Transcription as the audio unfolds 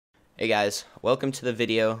Hey guys, welcome to the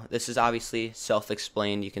video. This is obviously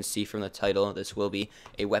self-explained. You can see from the title, this will be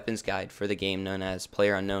a weapons guide for the game known as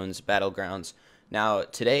PlayerUnknown's Battlegrounds. Now,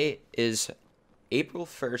 today is April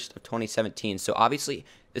 1st of 2017, so obviously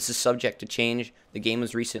this is subject to change. The game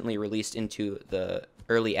was recently released into the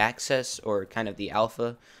early access or kind of the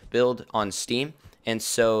alpha build on Steam, and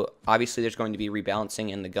so obviously there's going to be rebalancing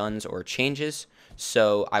in the guns or changes.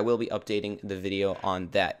 So I will be updating the video on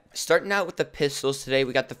that. Starting out with the pistols today,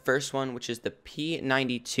 we got the first one, which is the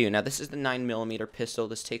P92. Now this is the 9mm pistol.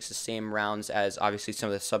 This takes the same rounds as obviously some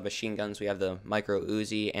of the submachine guns. We have the micro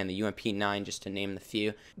Uzi and the UMP9, just to name the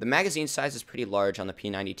few. The magazine size is pretty large on the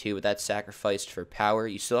P92, but that's sacrificed for power.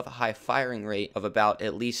 You still have a high firing rate of about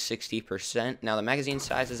at least 60%. Now the magazine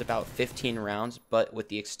size is about 15 rounds, but with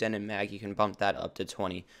the extended mag, you can bump that up to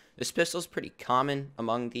 20. This pistol is pretty common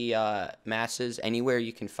among the masses, anywhere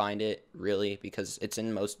you can find it, really, because it's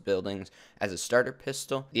in most buildings as a starter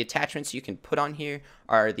pistol. The attachments you can put on here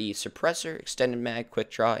are the suppressor, extended mag,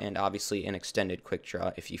 quick draw, and obviously an extended quick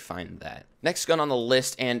draw if you find that. Next gun on the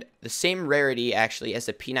list, and the same rarity actually as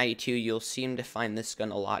the P92, you'll seem to find this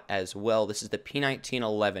gun a lot as well. This is the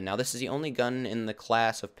P1911. Now this is the only gun in the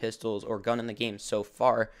class of pistols or gun in the game so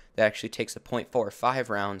far that actually takes the .45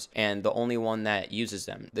 rounds, and the only one that uses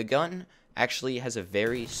them. The gun actually has a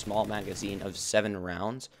very small magazine of 7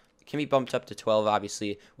 rounds. It can be bumped up to 12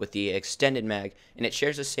 obviously with the extended mag, and it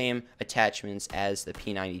shares the same attachments as the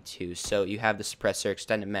P92. So you have the suppressor,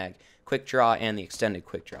 extended mag, quick draw, and the extended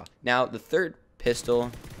quick draw. Now the third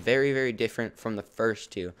pistol, very different from the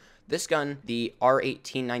first two. This gun, the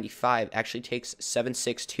R1895, actually takes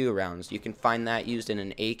 7.62 rounds. You can find that used in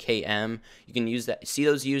an AKM. You can see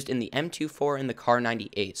those used in the M24 and the Kar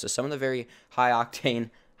 98. So some of the very high octane,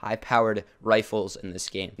 high powered rifles in this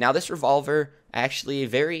game. Now this revolver actually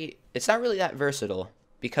it's not really that versatile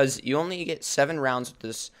because you only get 7 rounds with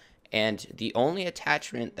this, and the only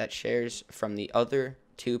attachment that shares from the other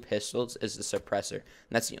two pistols is the suppressor.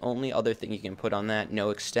 And that's the only other thing you can put on that. No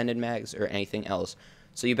extended mags or anything else.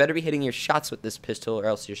 So you better be hitting your shots with this pistol or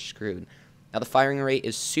else you're screwed. Now the firing rate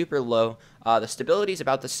is super low. The stability is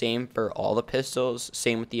about the same for all the pistols,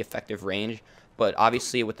 same with the effective range, but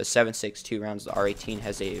obviously with the 7.62 rounds, the R18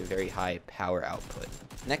 has a very high power output.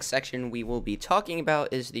 Next section we will be talking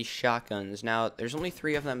about is the shotguns. Now there's only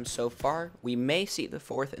 3 of them so far. We may see the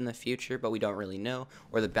 4th in the future, but we don't really know,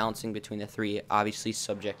 or the balancing between the 3 obviously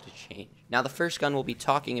subject to change. Now the first gun we'll be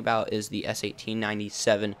talking about is the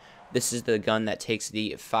S1897. This is the gun that takes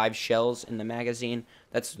the 5 shells in the magazine.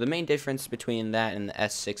 That's the main difference between that and the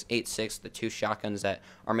S686, the 2 shotguns that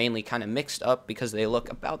are mainly kind of mixed up because they look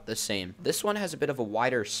about the same. This one has a bit of a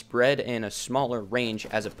wider spread and a smaller range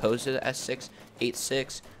as opposed to the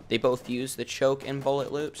S686. They both use the choke and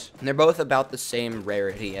bullet loops, and they're both about the same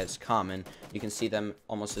rarity as common. You can see them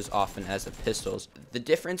almost as often as the pistols. The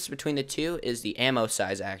difference between the two is the ammo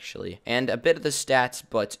size actually, and a bit of the stats,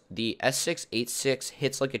 but the S686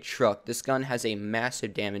 hits like a truck. This gun has a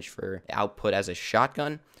massive damage for output as a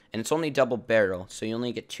shotgun, and it's only double barrel, so you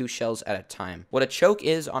only get 2 shells at a time. What a choke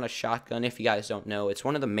is on a shotgun, if you guys don't know, it's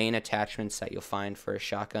one of the main attachments that you'll find for a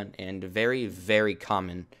shotgun, and very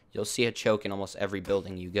common. You'll see a choke in almost every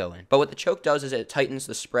building you go in. But what the choke does is it tightens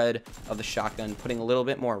the spread of the shotgun, putting a little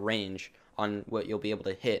bit more range on what you'll be able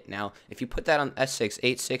to hit. Now, if you put that on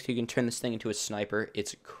S686, you can turn this thing into a sniper.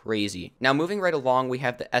 It's crazy. Now, moving right along, we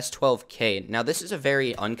have the S12K. Now, this is a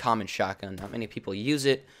very uncommon shotgun. Not many people use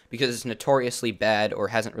it because it's notoriously bad or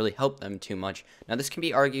hasn't really helped them too much. Now, this can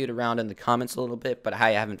be argued around in the comments a little bit, but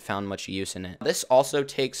I haven't found much use in it. This also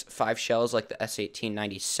takes 5 shells like the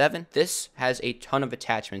S1897. This has a ton of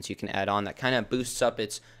attachments you can add on that kind of boosts up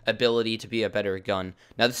its ability to be a better gun.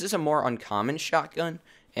 Now, this is a more uncommon shotgun,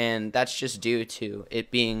 and that's just due to it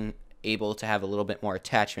being able to have a little bit more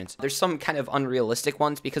attachments. There's some kind of unrealistic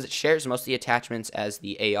ones because it shares most of the attachments as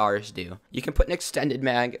the ARs do. You can put an extended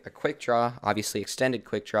mag, a quick draw, obviously extended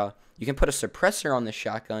quick draw. You can put a suppressor on the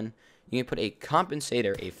shotgun. You can put a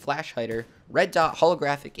compensator, a flash hider, red dot,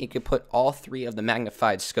 holographic. You can put all 3 of the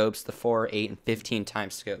magnified scopes, the 4, 8, and 15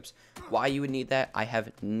 times scopes. Why you would need that, I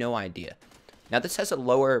have no idea. Now this has a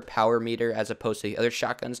lower power meter as opposed to the other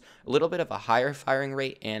shotguns, a little bit of a higher firing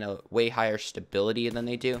rate and a way higher stability than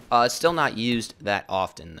they do. It's still not used that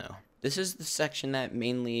often though. This is the section that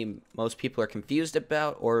mainly most people are confused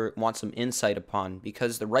about or want some insight upon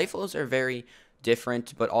because the rifles are very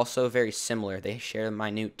different but also very similar. They share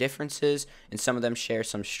minute differences and some of them share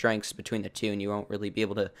some strengths between the two, and you won't really be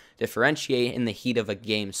able to differentiate in the heat of a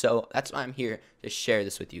game. So that's why I'm here to share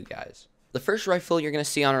this with you guys. The first rifle you're going to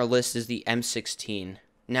see on our list is the M16.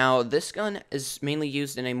 Now, this gun is mainly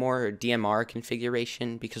used in a more DMR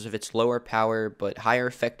configuration because of its lower power but higher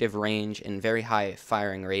effective range and very high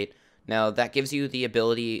firing rate. Now, that gives you the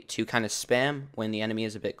ability to kind of spam when the enemy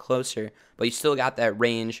is a bit closer, but you still got that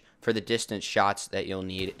range for the distance shots that you'll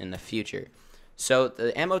need in the future. So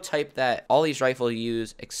the ammo type that all these rifles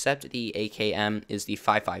use except the AKM is the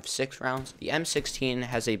 5.56 rounds. The M16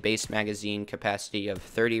 has a base magazine capacity of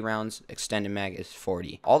 30 rounds, extended mag is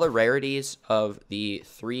 40. All the rarities of the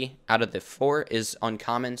 3 out of the 4 is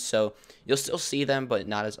uncommon, so you'll still see them but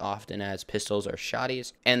not as often as pistols or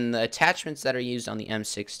shotties. And the attachments that are used on the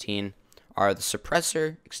M16 are the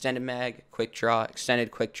suppressor, extended mag, quick draw, extended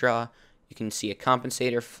quick draw. You can see a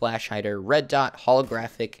compensator, flash hider, red dot,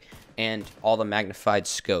 holographic, and all the magnified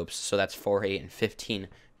scopes, so that's 4, 8, and 15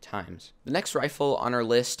 times. The next rifle on our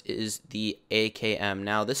list is the AKM.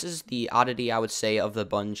 Now, this is the oddity, I would say, of the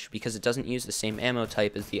bunch because it doesn't use the same ammo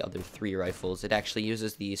type as the other 3 rifles. It actually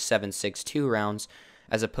uses the 7.62 rounds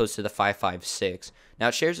as opposed to the 5.56. Now,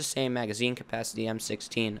 it shares the same magazine capacity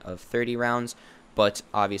M16 of 30 rounds, but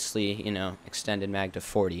obviously, you know, extended mag to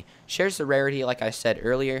 40. Shares the rarity, like I said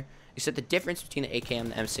earlier, except the difference between the AKM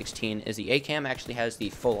and the M16 is the AKM actually has the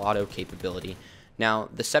full auto capability. Now,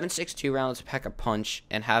 the 7.62 rounds pack a punch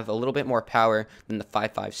and have a little bit more power than the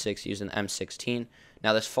 5.56 used in the M16.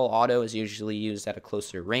 Now, this full auto is usually used at a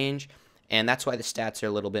closer range, and that's why the stats are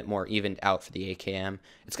a little bit more evened out for the AKM.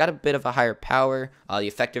 It's got a bit of a higher power. The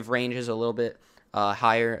effective range is a little bit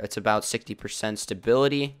higher. It's about 60%.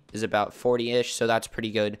 Stability is about 40-ish, so that's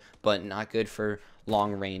pretty good, but not good for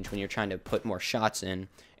long range when you're trying to put more shots in,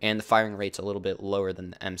 and the firing rate's a little bit lower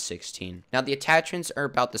than the M16. Now, the attachments are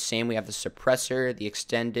about the same. We have the suppressor, the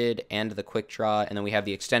extended, and the quick draw, and then we have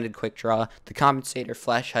the extended quick draw, the compensator,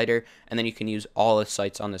 flash hider, and then you can use all the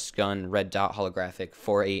sights on this gun, red dot, holographic,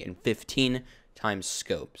 4, 8, and 15 times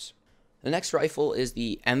scopes. The next rifle is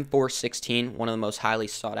the M416, one of the most highly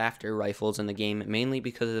sought after rifles in the game, mainly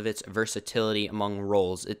because of its versatility among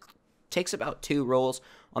roles. It takes about 2 roles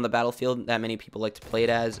on the battlefield that many people like to play it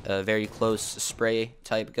as, a very close spray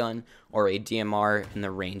type gun or a DMR in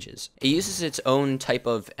the ranges. It uses its own type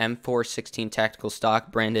of M416 tactical stock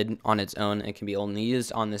branded on its own. It can be only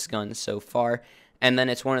used on this gun so far, and then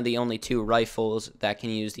it's one of the only 2 rifles that can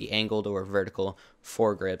use the angled or vertical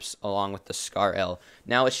foregrips along with the SCAR L.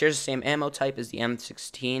 Now, it shares the same ammo type as the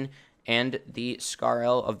M16 and the SCAR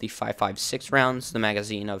L of the 5.56 rounds, the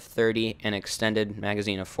magazine of 30, and extended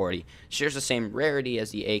magazine of 40. It shares the same rarity as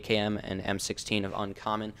the AKM and M16 of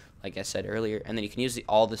uncommon, like I said earlier, and then you can use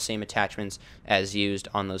all the same attachments as used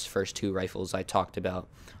on those first 2 rifles I talked about.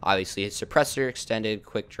 Obviously, it's suppressor, extended,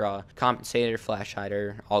 quick draw, compensator, flash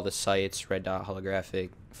hider, all the sights, red dot, holographic,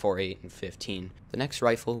 4, 8, and 15. The next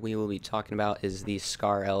rifle we will be talking about is the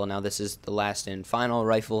SCAR L. Now, this is the last and final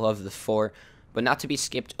rifle of the 4, but not to be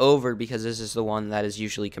skipped over because this is the one that is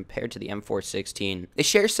usually compared to the M416. They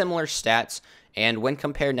share similar stats, and when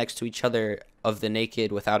compared next to each other of the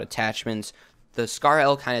naked without attachments, the SCAR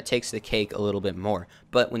L kind of takes the cake a little bit more.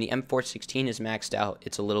 But when the M416 is maxed out,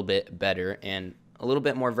 it's a little bit better and a little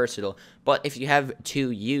bit more versatile. But if you have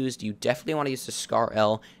 2 used, you definitely want to use the SCAR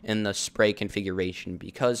L in the spray configuration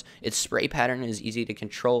because its spray pattern is easy to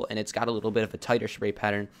control and it's got a little bit of a tighter spray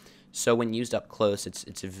pattern. So when used up close,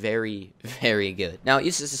 it's very, very good. Now, it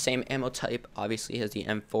uses the same ammo type, obviously, as the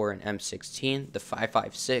M4 and M16, the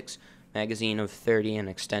 5.56, magazine of 30 and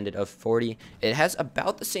extended of 40. It has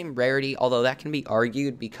about the same rarity, although that can be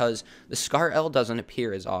argued because the SCAR L doesn't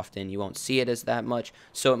appear as often. You won't see it as that much,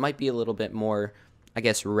 so it might be a little bit more, I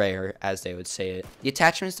guess, rare, as they would say it. The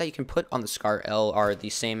attachments that you can put on the SCAR L are the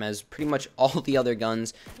same as pretty much all the other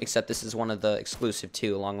guns, except this is one of the exclusive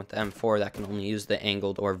 2, along with the M4 that can only use the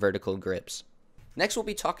angled or vertical grips. Next, we'll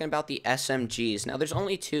be talking about the SMGs. Now, there's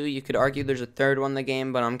only 2. You could argue there's a 3rd one in the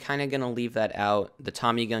game, but I'm kind of going to leave that out. The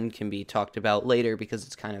Tommy gun can be talked about later because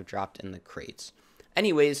it's kind of dropped in the crates.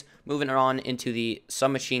 Anyways, moving on into the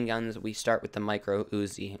submachine guns, we start with the Micro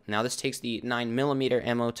Uzi. Now, this takes the 9mm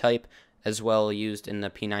ammo type, as well used in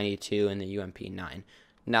the P92 and the UMP9.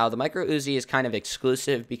 Now, the Micro Uzi is kind of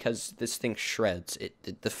exclusive because this thing shreds.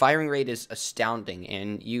 The firing rate is astounding,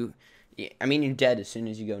 and you're dead as soon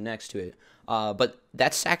as you go next to it. But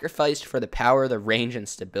that's sacrificed for the power, the range, and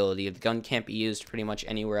stability. The gun can't be used pretty much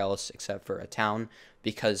anywhere else except for a town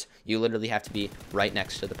because you literally have to be right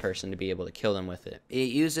next to the person to be able to kill them with it. It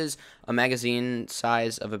uses a magazine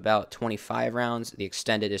size of about 25 rounds. The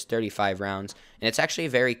extended is 35 rounds, and it's actually a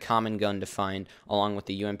very common gun to find along with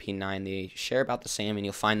the UMP9. They share about the same, and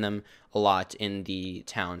you'll find them a lot in the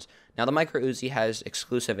towns. Now, the Micro Uzi has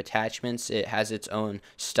exclusive attachments. It has its own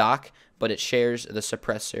stock, but it shares the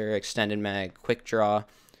suppressor, extended mag, quick draw,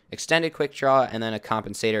 extended quick draw, and then a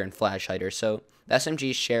compensator and flash hider. So the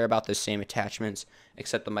SMGs share about the same attachments,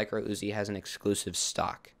 except the micro Uzi has an exclusive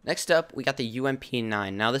stock. Next up, we got the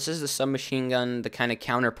UMP9. Now this is the submachine gun, the kind of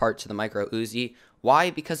counterpart to the micro Uzi.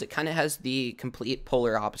 Why? Because it kind of has the complete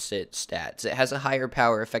polar opposite stats. It has a higher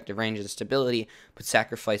power, effective range, and stability, but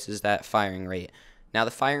sacrifices that firing rate. Now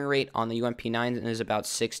the firing rate on the UMP9 is about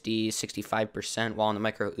 60-65%, while on the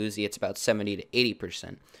micro Uzi it's about 70 to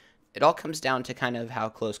 80%. It all comes down to kind of how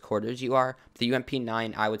close quarters you are. The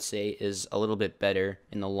UMP9, I would say, is a little bit better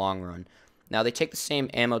in the long run. Now they take the same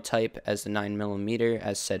ammo type as the 9mm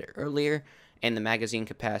as said earlier, and the magazine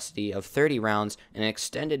capacity of 30 rounds and an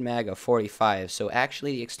extended mag of 45. So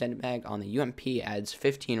actually the extended mag on the UMP adds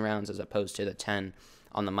 15 rounds as opposed to the 10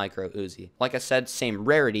 on the micro Uzi. Like I said, same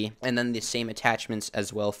rarity, and then the same attachments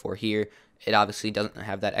as well for here. It obviously doesn't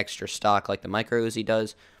have that extra stock like the micro Uzi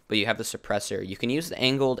does, but you have the suppressor. You can use the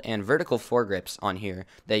angled and vertical foregrips on here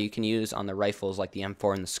that you can use on the rifles like the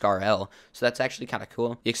M4 and the Scar L. So that's actually kind of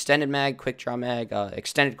cool. The extended mag, quick draw mag,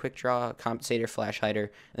 extended quick draw, compensator, flash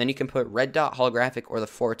hider, and then you can put red dot holographic or the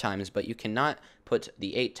 4 times, but you cannot put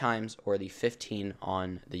the 8 times or the 15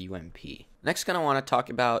 on the UMP. Next gun I want to talk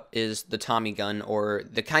about is the Tommy gun, or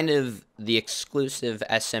the exclusive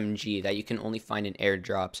SMG that you can only find in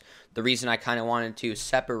airdrops. The reason I kind of wanted to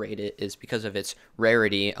separate it is because of its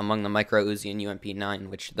rarity among the micro Uzi and UMP9,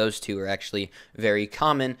 which those two are actually very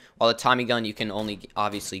common, while the Tommy gun you can only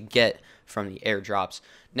obviously get from the airdrops.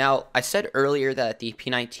 Now, I said earlier that the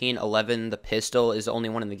P1911, the pistol, is the only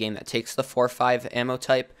one in the game that takes the 4.5 ammo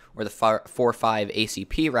type, or the 4.5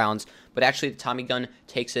 ACP rounds, but actually the Tommy gun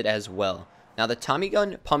takes it as well. Now, the Tommy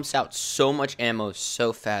gun pumps out so much ammo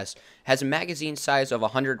so fast. It has a magazine size of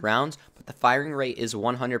 100 rounds, but the firing rate is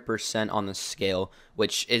 100% on the scale,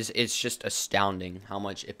 which is just astounding how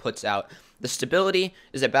much it puts out. The stability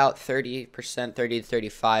is about 30%, 30 to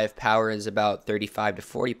 35%. Power is about 35 to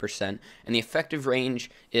 40%, and the effective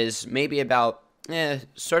range is maybe about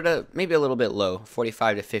maybe a little bit low,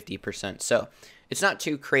 45 to 50%. So it's not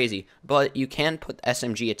too crazy, but you can put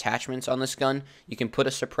SMG attachments on this gun. You can put a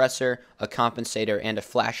suppressor, a compensator, and a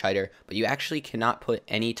flash hider, but you actually cannot put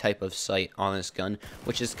any type of sight on this gun,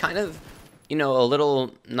 which is kind of, a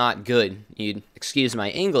little not good. You'd excuse my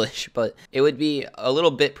English, but it would be a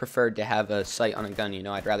little bit preferred to have a sight on a gun.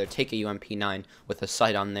 I'd rather take a UMP9 with a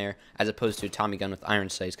sight on there as opposed to a Tommy gun with iron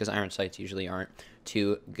sights, because iron sights usually aren't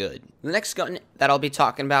too good. The next gun that I'll be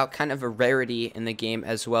talking about, kind of a rarity in the game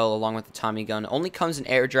as well, along with the Tommy gun, only comes in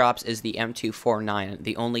airdrops, is the M249,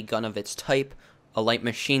 the only gun of its type, a light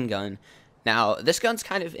machine gun. Now, this gun's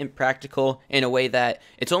kind of impractical in a way that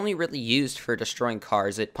it's only really used for destroying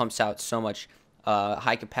cars. It pumps out so much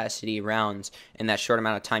high-capacity rounds in that short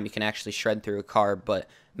amount of time you can actually shred through a car, but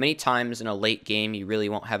many times in a late game you really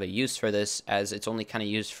won't have a use for this, as it's only kind of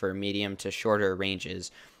used for medium to shorter ranges.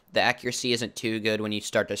 The accuracy isn't too good when you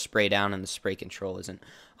start to spray down, and the spray control isn't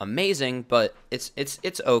amazing, but it's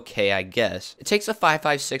okay, I guess. It takes a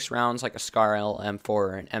 5.56 rounds like a Scar L, M4,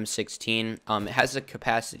 or an M16. It has a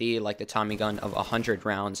capacity like the Tommy gun of 100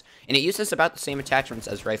 rounds, and it uses about the same attachments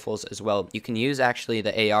as rifles as well. You can use actually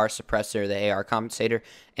the AR suppressor, the AR compensator,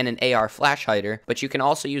 and an AR flash hider, but you can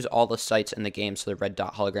also use all the sights in the game, so the red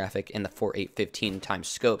dot holographic and the 4.815 times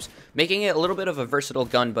scopes, making it a little bit of a versatile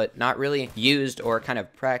gun, but not really used or kind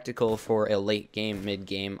of practical for a late game, mid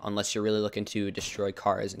game, unless you're really looking to destroy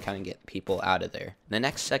cars and kind of get people out of there. In the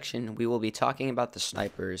next section, we will be talking about the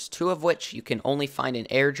snipers, 2 of which you can only find in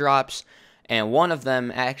airdrops, and one of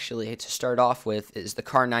them, actually, to start off with, is the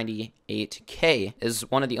Kar 98K, is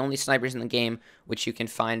one of the only snipers in the game which you can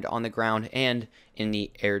find on the ground and in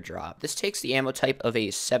the airdrop. This takes the ammo type of a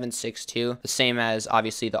 7.62, the same as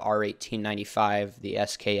obviously the R1895, the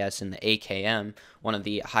SKS, and the AKM, one of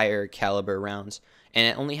the higher caliber rounds. And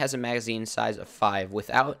it only has a magazine size of 5.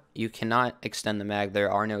 Without, you cannot extend the mag. There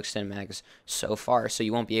are no extended mags so far, so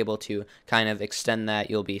you won't be able to kind of extend that.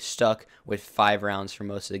 You'll be stuck with 5 rounds for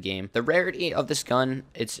most of the game. The rarity of this gun,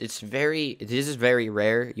 it is very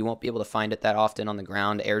rare. You won't be able to find it that often on the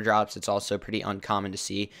ground. Airdrops, it's also pretty uncommon to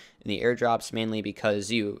see in the airdrops, mainly because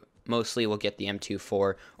you mostly will get the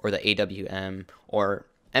M24 or the AWM or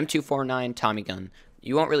M249 Tommy gun.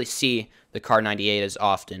 You won't really see the Kar 98 as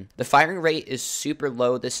often. The firing rate is super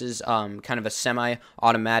low. This is kind of a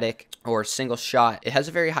semi-automatic or single shot. It has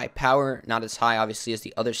a very high power, not as high obviously as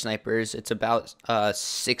the other snipers. It's about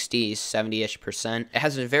 60, 70-ish%. It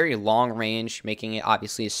has a very long range, making it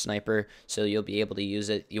obviously a sniper, so you'll be able to use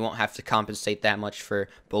it. You won't have to compensate that much for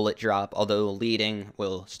bullet drop, although leading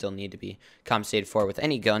will still need to be compensated for with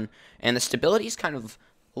any gun. And the stability is kind of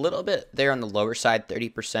a little bit there on the lower side,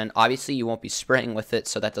 30%. Obviously, you won't be spraying with it,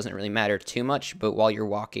 so that doesn't really matter too much, but while you're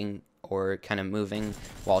walking or kind of moving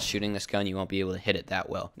while shooting this gun, you won't be able to hit it that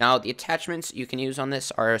well. Now, the attachments you can use on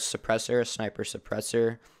this are a suppressor, a sniper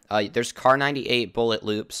suppressor. There's Kar 98 bullet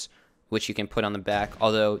loops, which you can put on the back,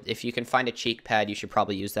 although if you can find a cheek pad, you should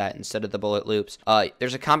probably use that instead of the bullet loops.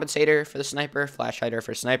 There's a compensator for the sniper, flash hider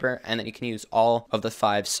for sniper, and then you can use all of the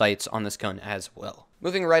 5 sights on this gun as well.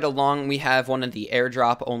 Moving right along, we have one of the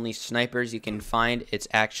airdrop only snipers you can find. It's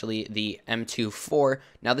actually the M24.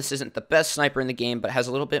 Now, this isn't the best sniper in the game, but has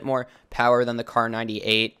a little bit more power than the Kar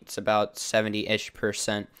 98. It's about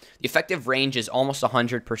 70-ish%. The effective range is almost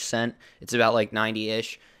 100%. It's about like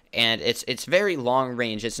 90-ish. And it's very long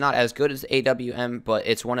range. It's not as good as the AWM, but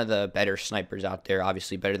it's one of the better snipers out there.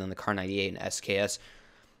 Obviously better than the Kar 98 and SKS.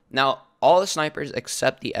 Now, all the snipers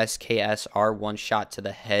except the SKS are one shot to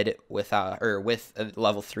the head with a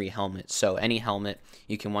level 3 helmet. So any helmet,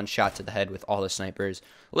 you can one shot to the head with all the snipers.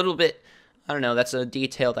 A little bit, I don't know, that's a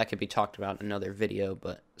detail that could be talked about in another video,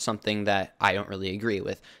 but something that I don't really agree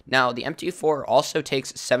with. Now, the M24 also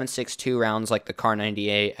takes 7.62 rounds like the Kar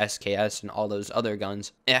 98, SKS, and all those other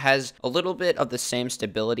guns. It has a little bit of the same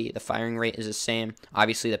stability. The firing rate is the same.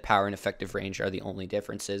 Obviously, the power and effective range are the only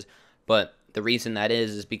differences, but the reason that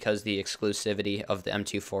is because the exclusivity of the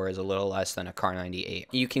M24 is a little less than a Kar 98.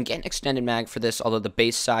 You can get an extended mag for this, although the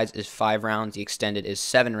base size is 5 rounds, the extended is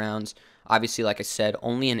 7 rounds. Obviously, like I said,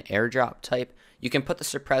 only an airdrop type. You can put the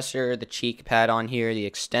suppressor, the cheek pad on here, the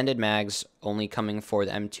extended mags only coming for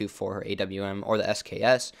the M24 or AWM or the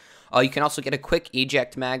SKS. You can also get a quick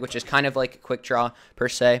eject mag, which is kind of like a quick draw per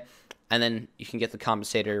se. And then you can get the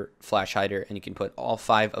compensator, flash hider, and you can put all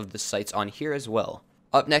 5 of the sights on here as well.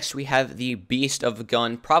 Up next, we have the beast of a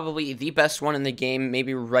gun, probably the best one in the game,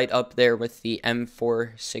 maybe right up there with the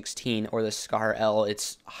M416 or the Scar L.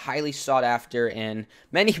 It's highly sought after, and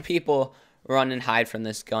many people run and hide from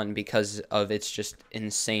this gun because of its just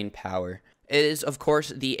insane power. It is, of course,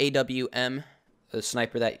 the AWM, the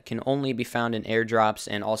sniper that can only be found in airdrops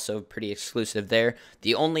and also pretty exclusive there.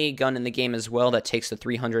 The only gun in the game as well that takes the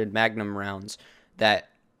 300 Magnum rounds that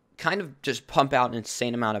kind of just pump out an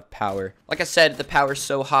insane amount of power. Like I said, the power is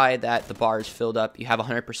so high that the bar is filled up. You have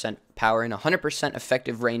 100% power and 100%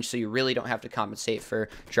 effective range, so you really don't have to compensate for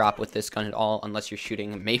drop with this gun at all unless you're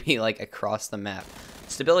shooting maybe like across the map.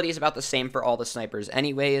 Stability is about the same for all the snipers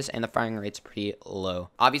anyways, and the firing rate's pretty low.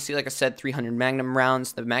 Obviously, like I said, 300 Magnum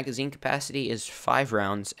rounds. The magazine capacity is 5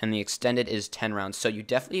 rounds, and the extended is 10 rounds. So you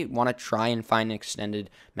definitely want to try and find an extended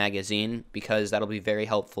magazine because that'll be very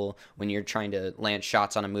helpful when you're trying to land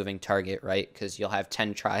shots on a moving target, right? Because you'll have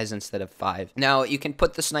 10 tries instead of 5. Now, you can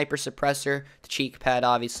put the sniper suppressor, the cheek pad,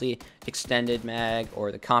 obviously, extended mag,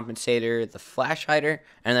 or the compensator, the flash hider,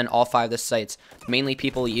 and then all 5 of the sights. Mainly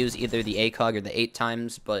people use either the ACOG or the 8 times,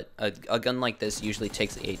 but a gun like this usually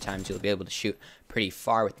takes the 8 times. You'll be able to shoot pretty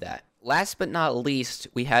far with that. Last but not least,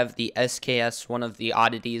 we have the SKS, one of the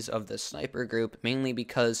oddities of the sniper group, mainly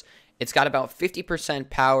because it's got about 50%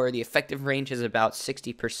 power, the effective range is about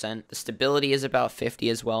 60%, the stability is about 50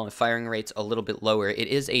 as well, and firing rate's a little bit lower. It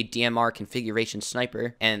is a DMR configuration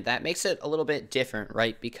sniper, and that makes it a little bit different,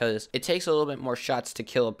 right? Because it takes a little bit more shots to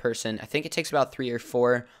kill a person. I think it takes about 3 or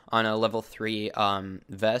 4 on a level 3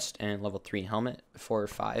 vest and level 3 helmet, 4 or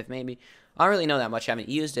 5 maybe. I don't really know that much, I haven't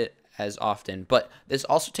used it as often, but this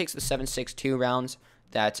also takes the 7.62 rounds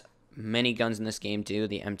that many guns in this game do,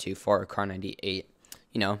 the M24 or Kar 98.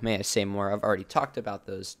 You know, may I say more? I've already talked about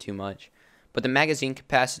those too much. But the magazine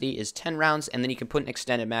capacity is 10 rounds, and then you can put an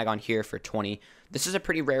extended mag on here for 20. This is a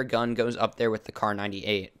pretty rare gun, goes up there with the Kar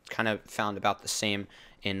 98. Kind of found about the same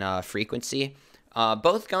in frequency.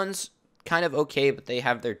 Both guns kind of okay, but they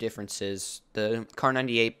have their differences. The Kar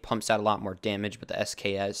 98 pumps out a lot more damage, but the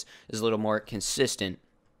SKS is a little more consistent.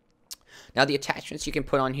 Now, the attachments you can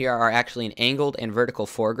put on here are actually an angled and vertical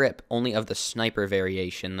foregrip, only of the sniper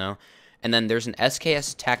variation, though. And then there's an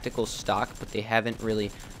SKS tactical stock, but they haven't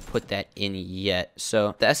really put that in yet.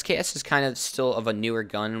 So the SKS is kind of still of a newer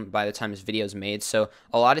gun by the time this video is made. So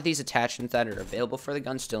a lot of these attachments that are available for the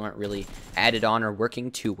gun still aren't really added on or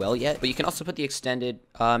working too well yet. But you can also put the extended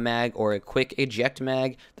mag or a quick eject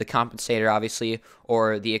mag, the compensator obviously,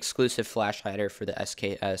 or the exclusive flash hider for the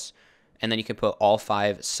SKS. And then you can put all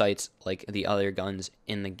 5 sights like the other guns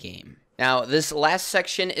in the game. Now, this last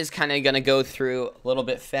section is kind of going to go through a little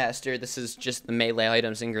bit faster. This is just the melee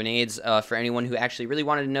items and grenades. For anyone who actually really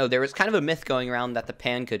wanted to know, there was kind of a myth going around that the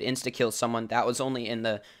pan could insta-kill someone. That was only in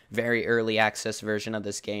the very early access version of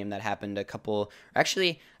this game that happened I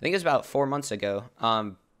think it was about 4 months ago.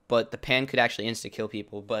 But the pan could actually insta-kill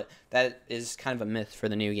people, but that is kind of a myth for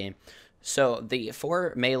the new game. So the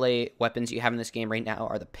 4 melee weapons you have in this game right now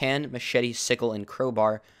are the pan, machete, sickle, and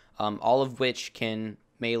crowbar, all of which can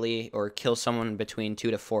melee or kill someone between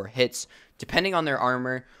 2 to 4 hits, depending on their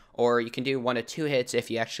armor, or you can do 1 to 2 hits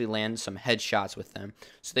if you actually land some headshots with them.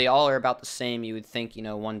 So they all are about the same. You would think,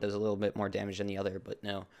 one does a little bit more damage than the other, but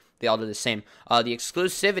no, they all do the same. The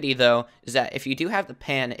exclusivity, though, is that if you do have the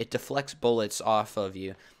pan, it deflects bullets off of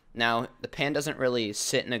you. Now, the pan doesn't really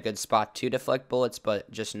sit in a good spot to deflect bullets,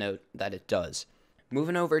 but just note that it does.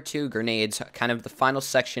 Moving over to grenades, kind of the final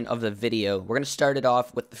section of the video, we're going to start it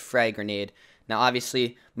off with the frag grenade. Now,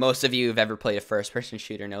 obviously, most of you who've ever played a first-person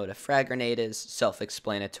shooter know what a frag grenade is,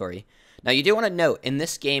 self-explanatory. Now, you do want to note, in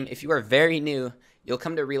this game, if you are very new, you'll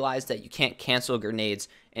come to realize that you can't cancel grenades,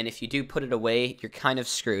 and if you do put it away, you're kind of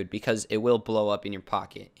screwed because it will blow up in your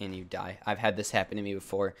pocket and you die. I've had this happen to me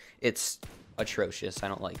before. It's atrocious. I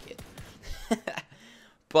don't like it.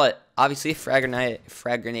 But obviously frag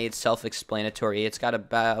grenade self-explanatory. It's got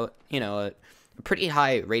about a pretty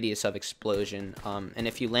high radius of explosion, and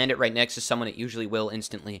if you land it right next to someone, it usually will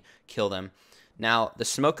instantly kill them. Now the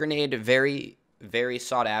smoke grenade, very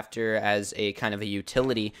sought after as a kind of a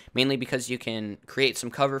utility, mainly because you can create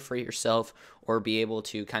some cover for yourself or be able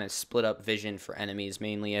to kind of split up vision for enemies,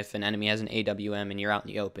 mainly if an enemy has an AWM and you're out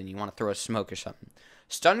in the open, you want to throw a smoke or something.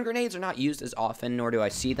 Stun grenades are not used as often, nor do I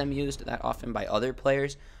see them used that often by other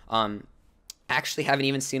players. Actually haven't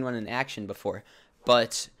even seen one in action before,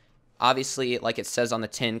 but obviously, like it says on the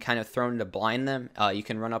tin, kind of thrown to blind them. You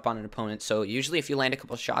can run up on an opponent. So usually if you land a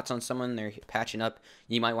couple shots on someone, they're patching up,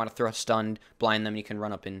 you might want to throw a stun, blind them, you can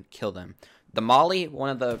run up and kill them. The molly, one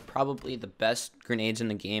of the probably the best grenades in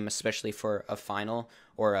the game, especially for a final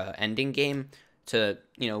or a ending game, to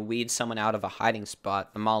weed someone out of a hiding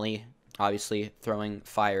spot. The molly, obviously throwing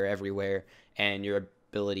fire everywhere, and your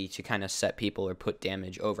ability to kind of set people or put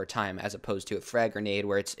damage over time, as opposed to a frag grenade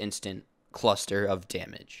where it's instant cluster of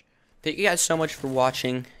damage. Thank you guys so much for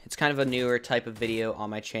watching. It's kind of a newer type of video on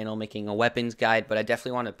my channel, making a weapons guide, but I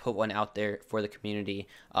definitely want to put one out there for the community.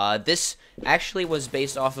 This actually was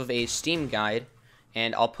based off of a Steam guide,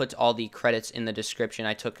 and I'll put all the credits in the description.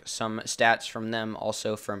 I took some stats from them,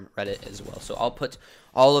 also from Reddit as well. So I'll put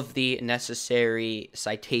all of the necessary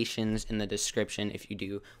citations in the description if you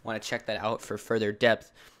do want to check that out for further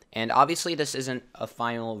depth. And obviously this isn't a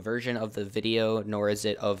final version of the video, nor is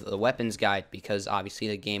it of the weapons guide, because obviously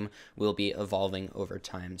the game will be evolving over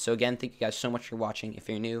time. So again, thank you guys so much for watching. If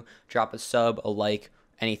you're new, drop a sub, a like,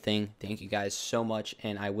 anything. Thank you guys so much,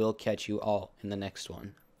 and I will catch you all in the next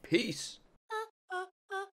one. Peace!